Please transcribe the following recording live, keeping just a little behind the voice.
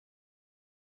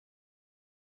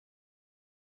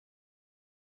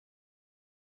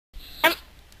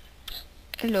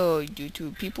Hello,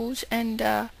 YouTube peoples, and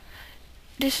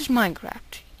this is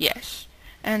Minecraft, yes.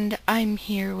 And I'm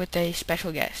here with a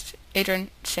special guest.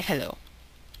 Adrian, say hello.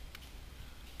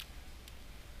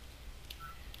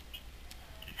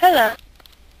 Hello.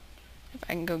 If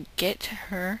I can go get to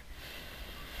her.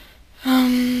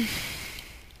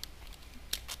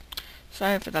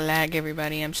 Sorry for the lag,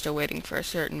 everybody. I'm still waiting for a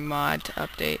certain mod to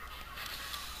update.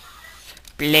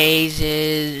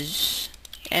 Blazes.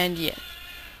 And yeah,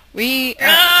 we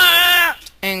are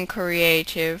in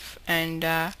creative, and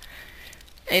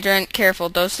Adrian, careful.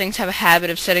 Those things have a habit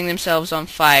of setting themselves on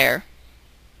fire.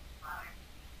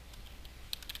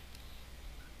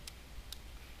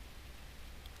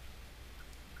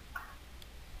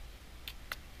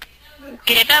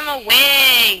 Get them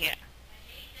away!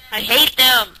 I hate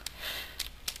them!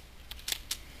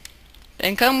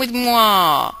 Then come with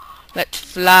moi. Let's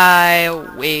fly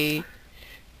away.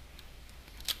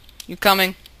 You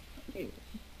coming?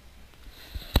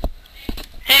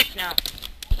 Heck no.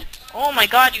 Oh my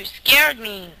god, you scared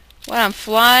me. Well, I'm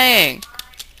flying.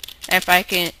 If I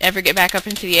can ever get back up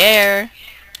into the air.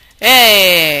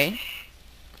 Hey!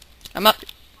 I'm up.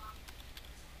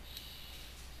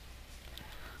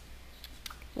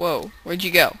 Whoa, where'd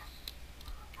you go?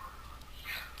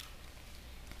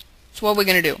 So what are we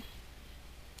gonna do?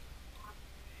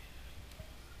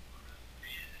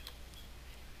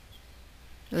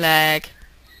 Lag.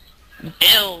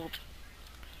 Build.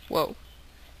 Whoa.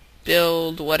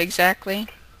 Build what exactly?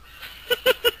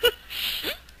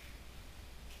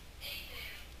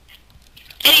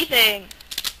 Anything.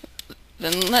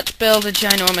 Then let's build a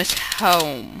ginormous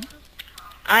home.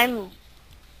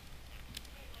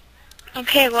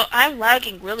 Okay, well, I'm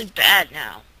lagging really bad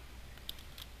now.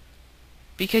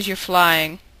 Because you're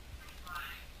flying.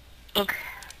 Okay.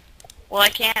 Well, I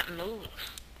can't move.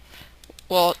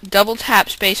 Well, double tap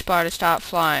spacebar to stop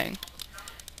flying.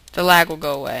 The lag will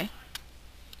go away.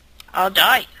 I'll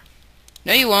die.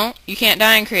 No, you won't. You can't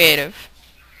die in creative.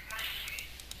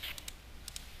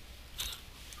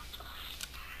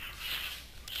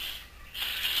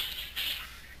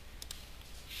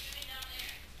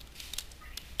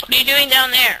 What are you doing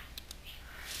down there?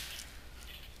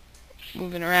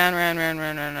 Moving around.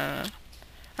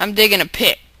 I'm digging a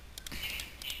pit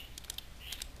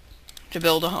to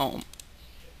build a home.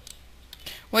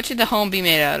 What should the home be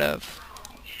made out of?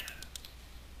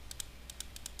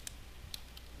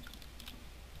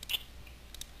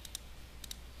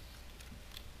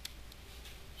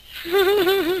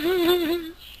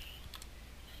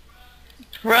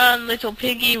 Run, little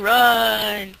piggy,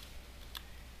 run!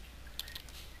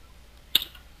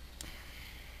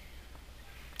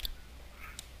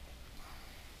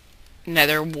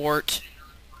 Nether wart.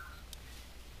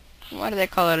 Why do they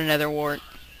call it a nether wart?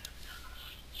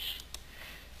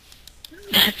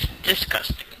 That's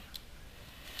disgusting.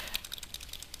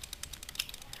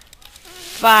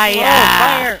 Fire! Whoa,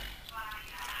 fire!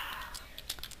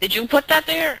 Did you put that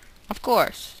there? Of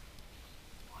course.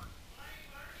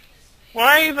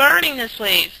 Why are you burning this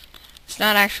place? It's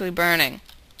not actually burning.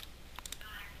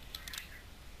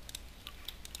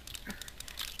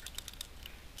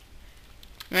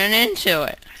 Run into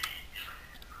it.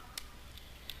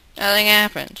 Nothing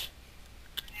happens.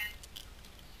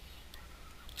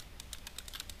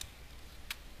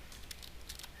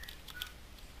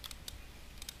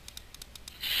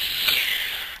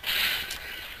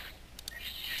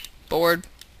 Bored.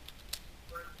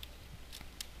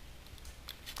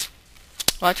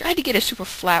 Well, I tried to get a super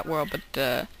flat world, but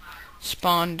the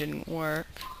spawn didn't work.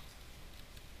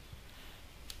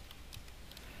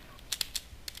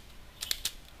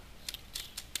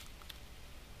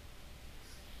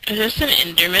 Is this an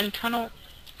Enderman tunnel?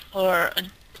 Or a...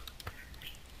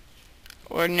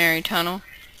 Ordinary tunnel.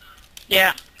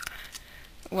 Yeah.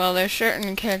 Well, there's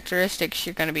certain characteristics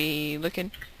you're gonna be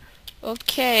looking.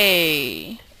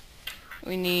 Okay.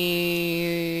 We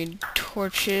need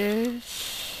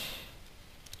torches.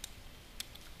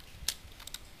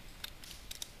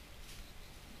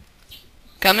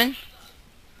 Coming?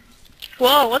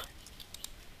 Whoa, what?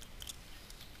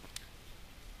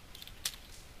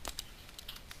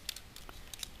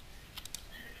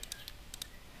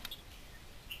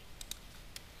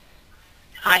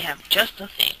 I have just the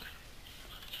thing.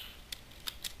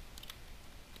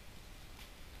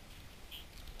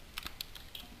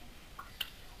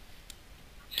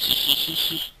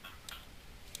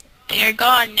 They're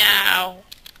gone now.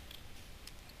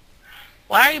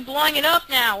 Why are you blowing it up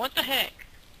now? What the heck?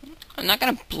 I'm not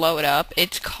gonna blow it up.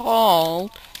 It's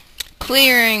called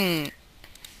clearing.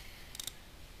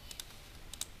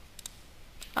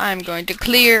 I'm going to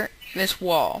clear this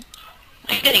wall.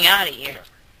 I'm getting out of here.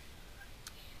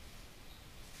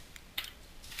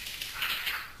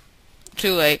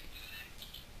 too late.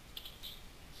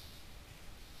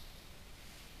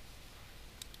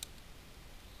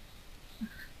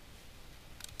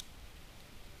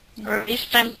 Or at least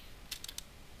I'm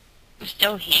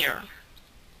still here.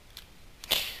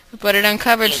 But it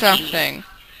uncovered Indeed. something.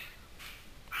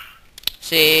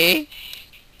 See?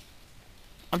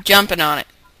 I'm jumping on it.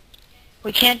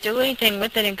 We can't do anything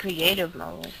with it in creative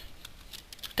mode.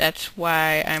 That's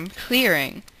why I'm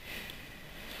clearing.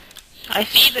 I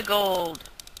see the gold.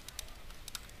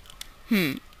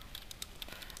 I'm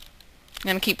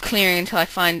gonna keep clearing until I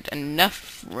find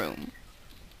enough room.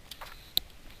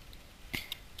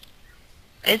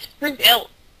 It's pre-built.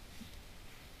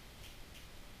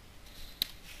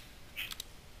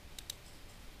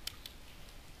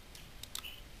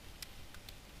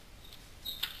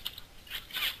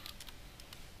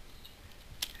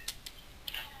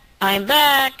 I'm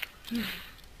back.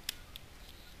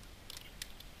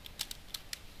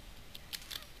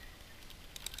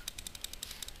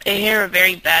 I hear a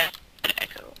very bad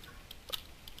echo.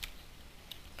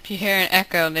 If you hear an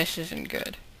echo, this isn't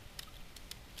good.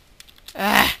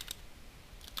 Ah!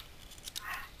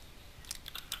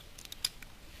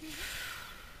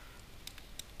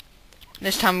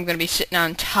 This time I'm gonna be sitting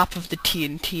on top of the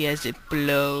TNT as it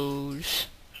blows.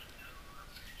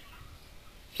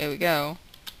 Here we go.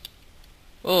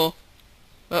 Oh.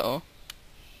 Uh-oh.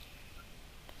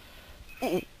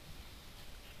 Ooh.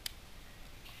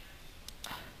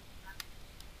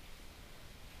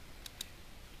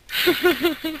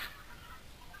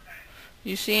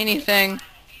 You see anything?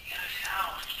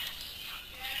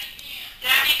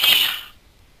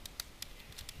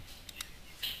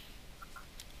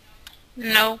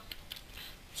 No.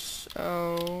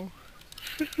 So...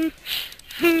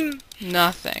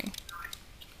 nothing.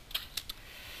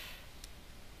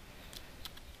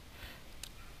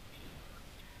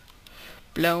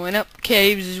 Blowing up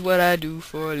caves is what I do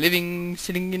for a living,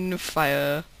 sitting in the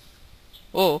fire.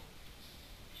 Oh.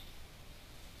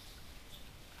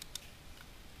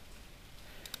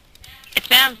 I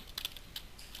found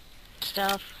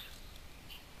stuff.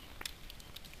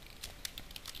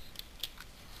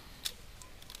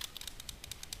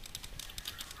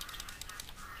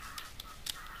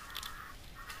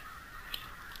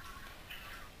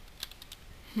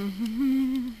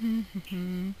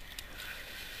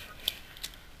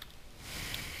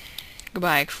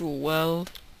 Goodbye, cruel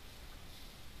world.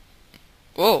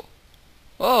 Whoa.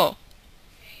 Whoa.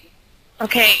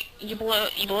 Okay, you blew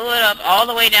it up all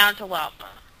the way down to lava.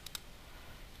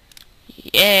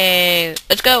 Yay.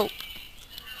 Let's go.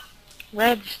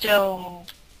 Redstone.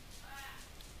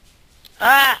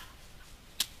 Ah!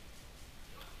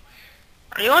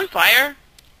 Are you on fire?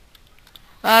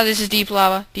 Ah, this is deep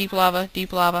lava. Deep lava.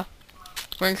 Deep lava.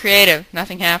 We're in creative.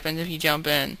 Nothing happens if you jump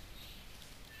in.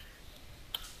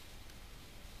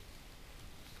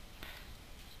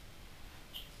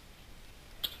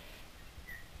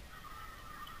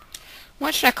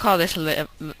 What should I call this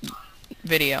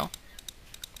video?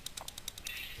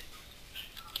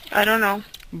 I don't know.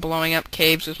 Blowing up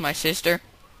caves with my sister?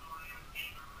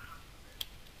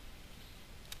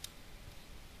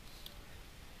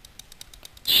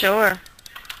 Sure.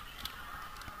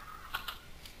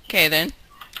 Okay then.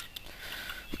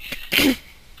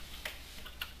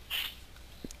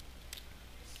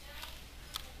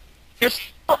 You're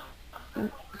still...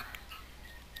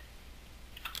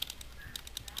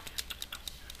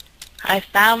 I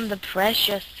found the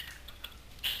precious.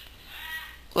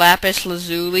 Lapis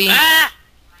lazuli. Ah!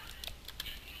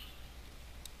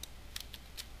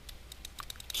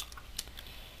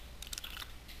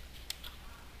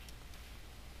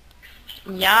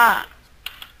 Yeah.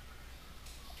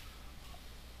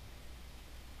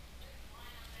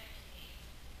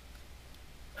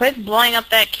 Quit blowing up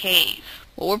that cave.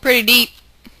 Well, we're pretty deep.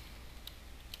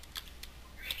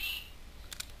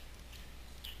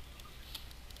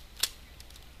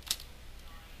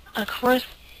 Of course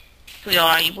we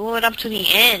are. You blew it up to the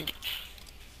end.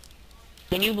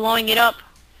 And you blowing it up?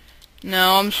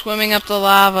 No, I'm swimming up the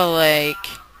lava lake.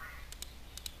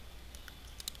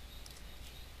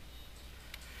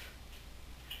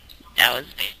 That was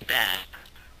very bad.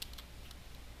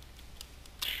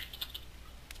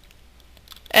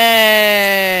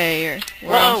 Hey! We're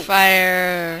Whoa. on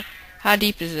fire. How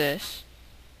deep is this?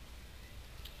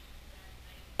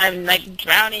 I'm like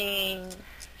drowning.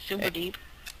 Super deep.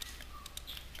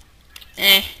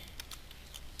 Eh.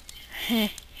 Heh.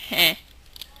 Heh.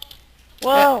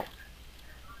 Whoa.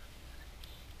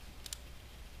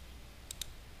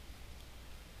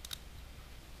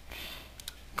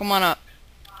 Come on up.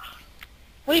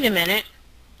 Wait a minute.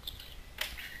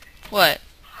 What?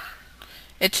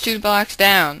 It's 2 blocks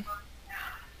down.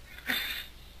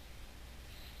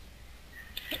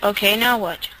 Okay, now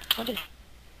what? What is...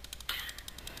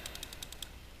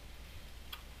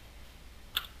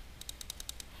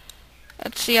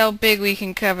 Let's see how big we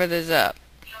can cover this up.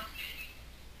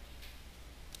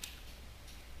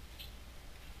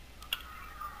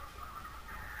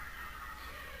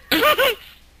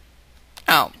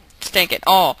 Oh, stink it.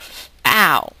 Oh,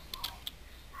 ow.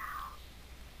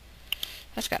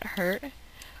 That's gotta hurt.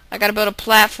 I gotta build a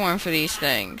platform for these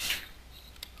things.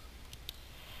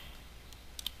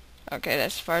 Okay,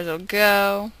 that's as far as it'll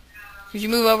go. Could you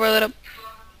move over a little?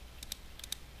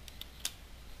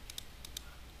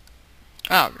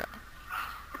 Oh, God.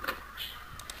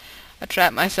 I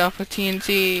trapped myself with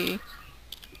TNT.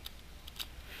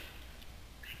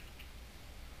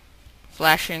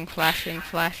 Flashing, flashing,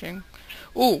 flashing.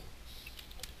 Ooh.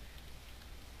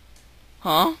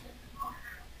 Huh?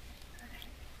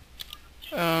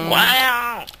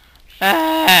 Wow!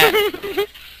 Ah.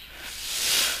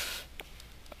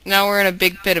 Now we're in a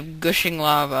big pit of gushing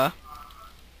lava.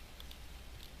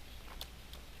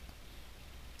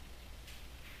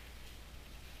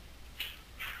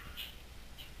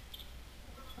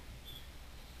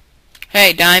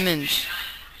 Hey, diamonds.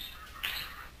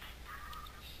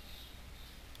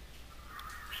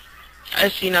 I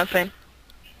see nothing.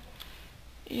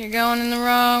 You're going in the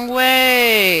wrong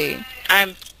way.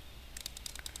 And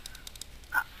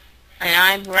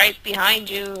I'm right behind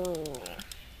you.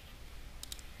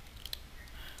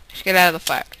 Just get out of the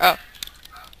fire. Oh.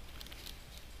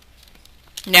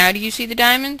 Now do you see the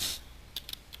diamonds?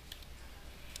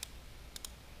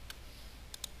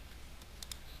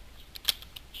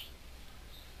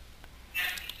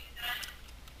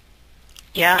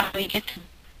 Yeah, we get to...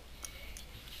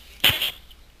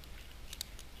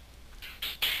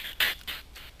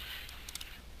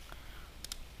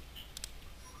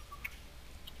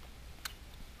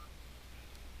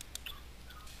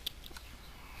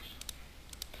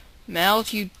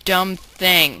 Melt, you dumb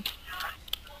thing.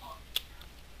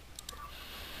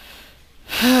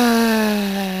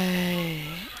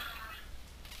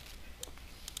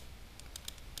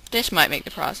 This might make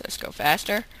the process go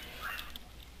faster.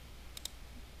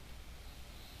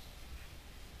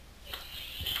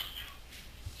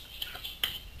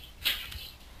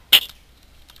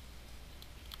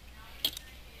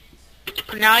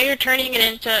 Now you're turning it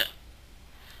into...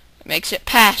 It makes it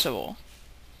passable.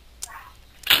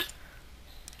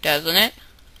 Doesn't it?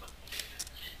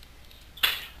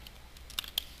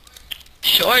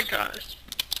 Sure it does.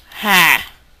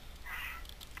 Ha!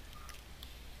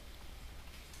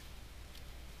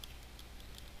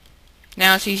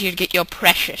 Now it's easier to get your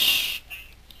precious.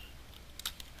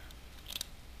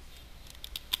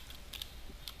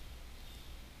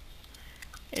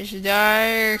 It's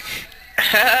dark.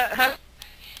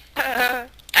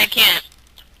 I can't.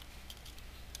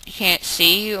 You can't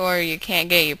see or you can't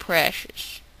get your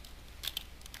precious.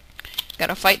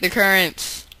 Gotta fight the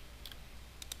currents.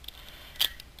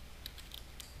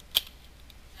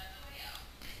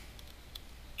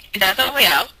 Is that the way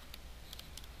out?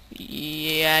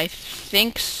 Yeah, I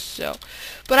think so.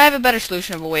 But I have a better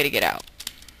solution of a way to get out.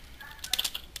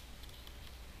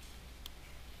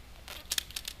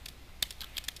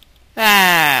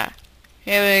 Ah,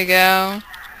 here we go.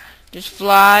 Just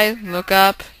fly, look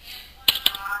up.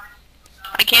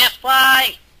 I can't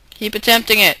fly. Keep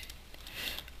attempting it.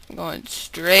 I'm going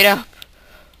straight up.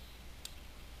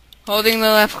 Holding the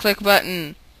left click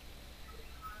button.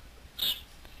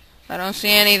 I don't see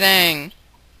anything.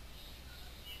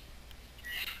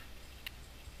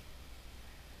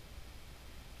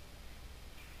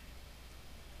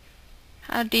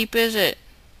 How deep is it?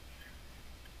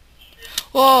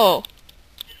 Whoa!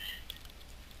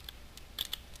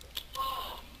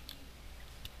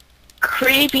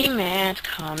 Creepy man's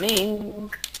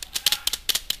coming.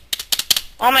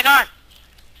 Oh my god!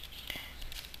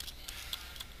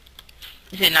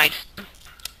 Is it nice?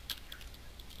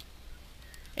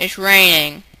 It's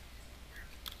raining.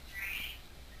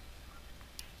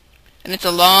 And it's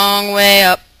a long way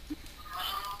up.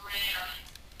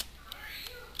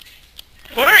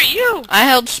 Where are you? I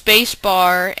held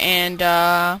spacebar and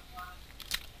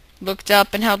looked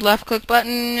up and held left click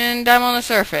button and I'm on the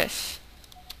surface.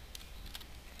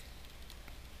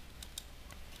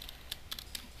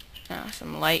 Now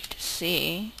some light to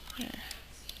see.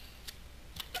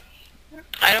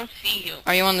 I don't see you.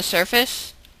 Are you on the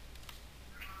surface?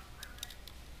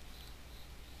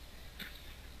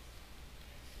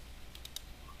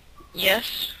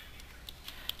 Yes.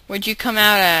 Where'd you come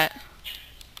out at?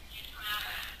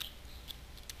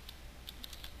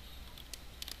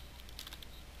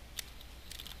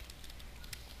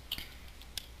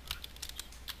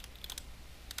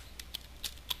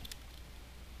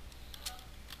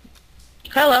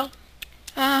 Hello.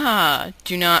 Ah,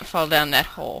 do not fall down that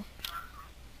hole.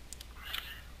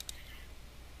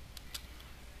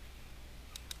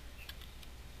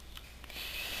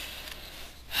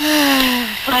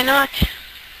 Why not?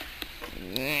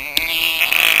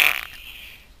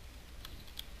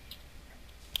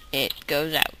 It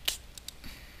goes out.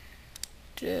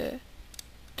 Do,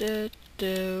 do,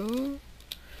 do,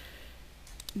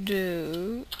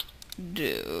 do,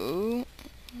 do.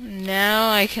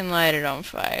 Now I can light it on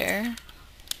fire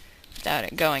without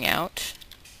it going out.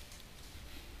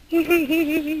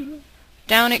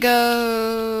 Down it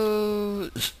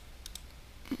goes.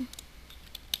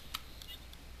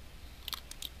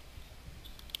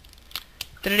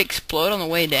 Did it explode on the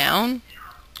way down?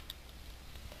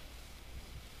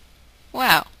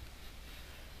 Wow.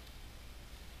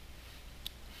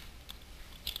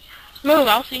 Move,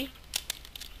 I'll see.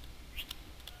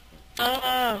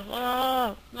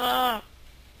 Oh.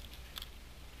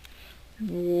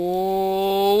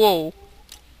 Whoa.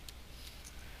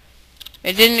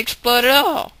 It didn't explode at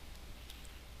all.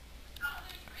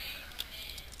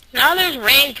 Now there's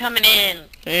rain coming in.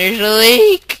 There's a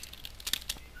leak.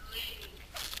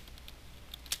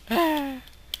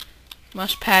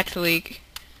 Must patch leak.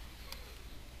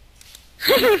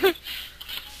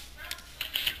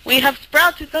 We have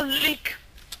sprouted a leak.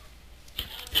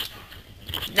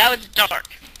 Now it's dark.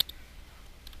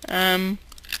 Hang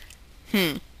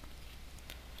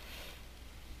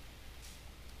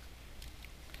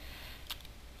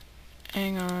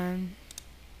on.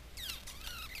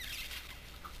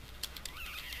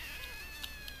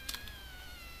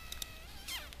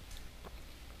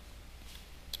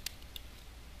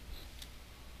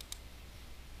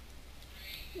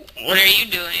 What are you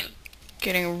doing?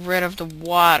 Getting rid of the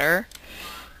water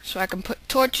so I can put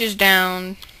torches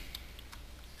down.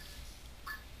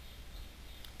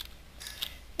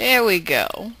 There we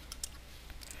go.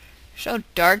 So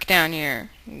dark down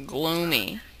here.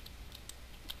 Gloomy.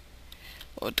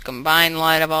 With the combined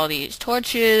light of all these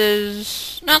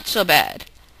torches, not so bad.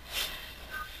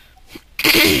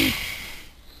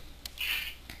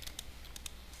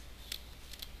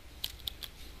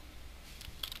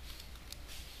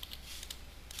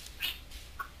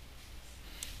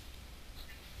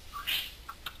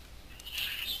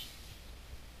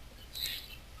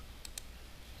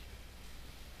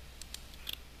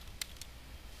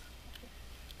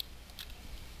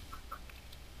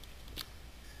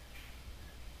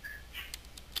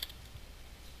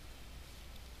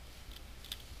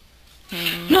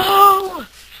 No!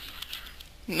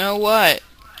 Know what?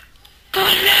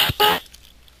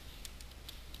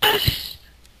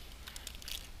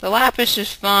 The lapis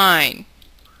is fine.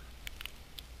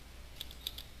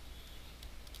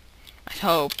 I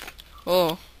hope.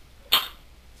 Oh.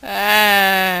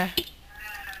 Gotta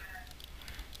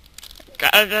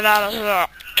get out of here.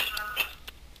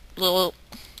 Little.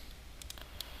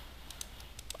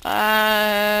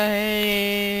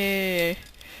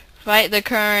 Fight the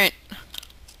current.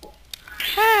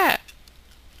 Ah.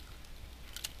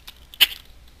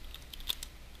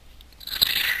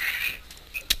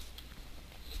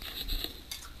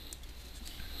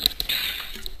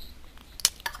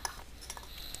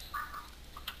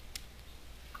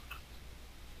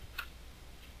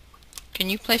 Can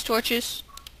you place torches?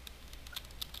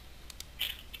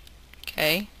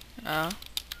 Okay.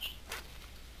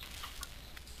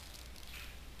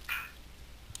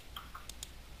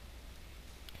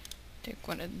 Take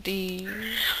one of these.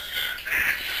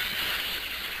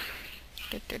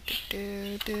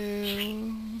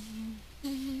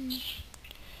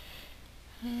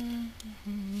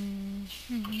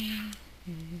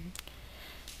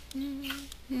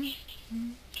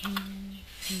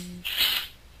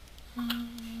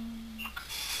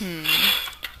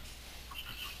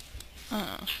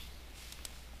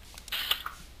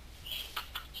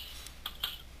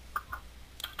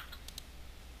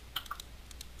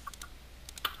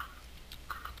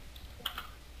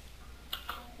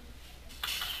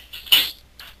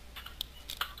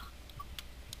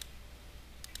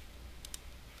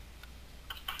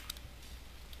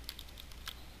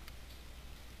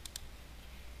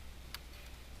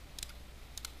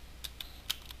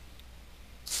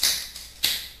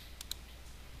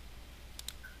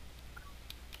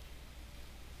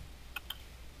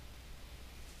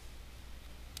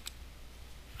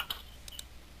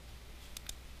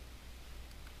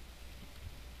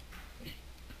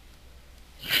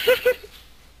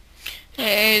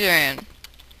 Hey, Adrian.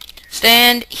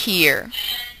 Stand here.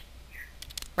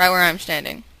 Right where I'm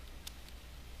standing.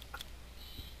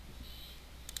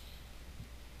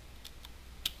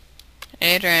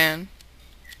 Adrian.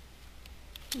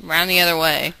 Round the other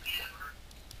way.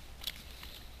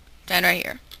 Stand right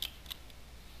here.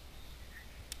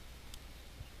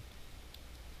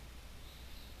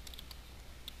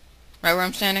 Right where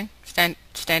I'm standing?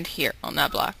 Stand here on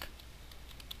that block.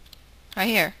 Right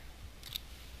here.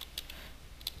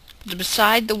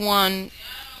 Beside the one...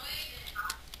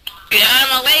 Get out of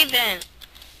my way then!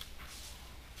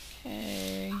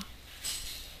 Okay.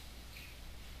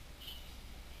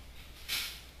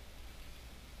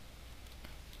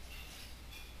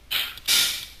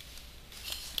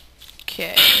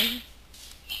 Okay.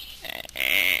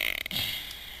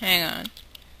 Hang on.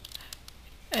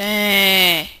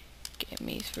 Get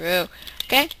me through.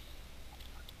 Okay.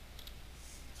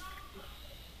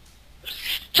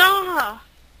 Stop!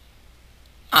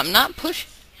 I'm not pushing.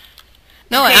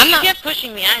 No, Okay, I'm you not. kept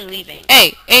pushing me. I'm leaving.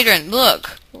 Hey, Adrian,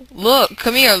 look. Look,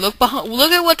 come here. Look behind.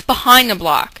 Look at what's behind the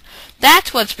block.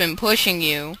 That's what's been pushing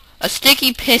you. A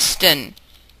sticky piston.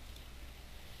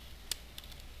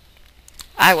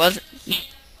 I wasn't.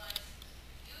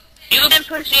 You've been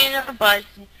pushing the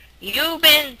button. You've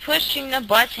been pushing the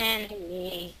button to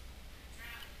me.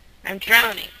 I'm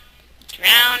drowning.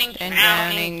 Drowning, And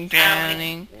drowning,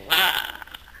 drowning.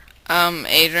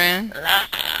 Adrian.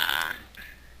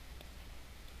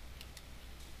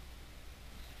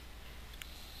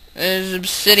 There's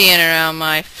obsidian around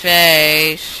my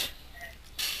face.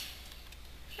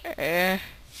 There's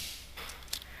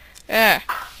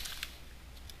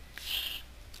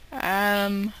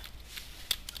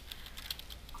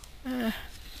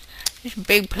a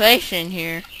big place in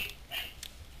here.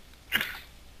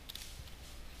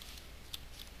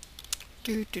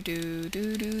 Do do do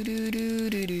do do do do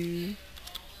do do.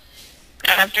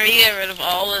 After you get rid of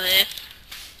all of this,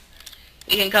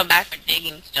 we can come back for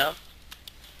digging stuff.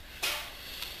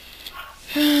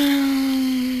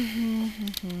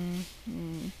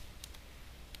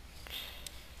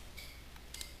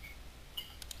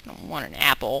 Don't want an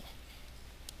apple.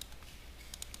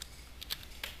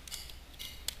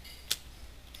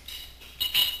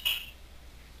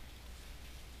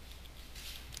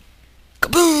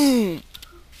 Kaboom!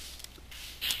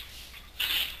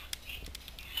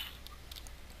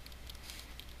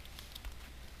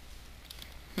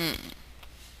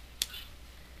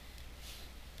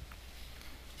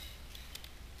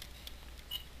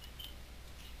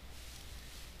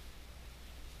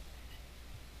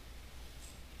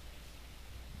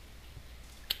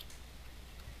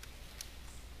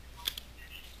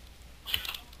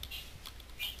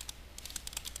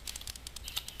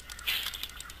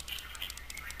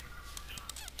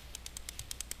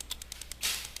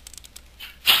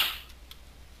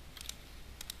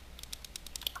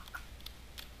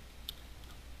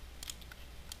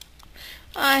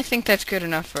 I think that's good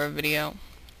enough for a video.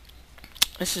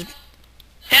 This is...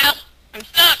 Help! I'm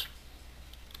stuck!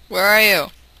 Where are you?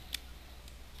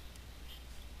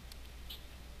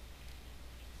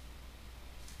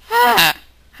 Ah!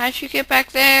 How'd you get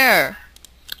back there?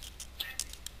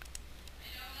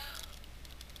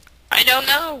 I don't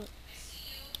know.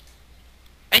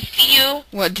 I see you.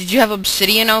 What, did you have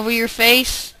obsidian over your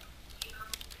face?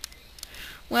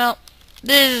 Well,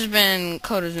 this has been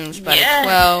CodaZoom Spider Yeah.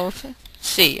 12.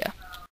 See ya.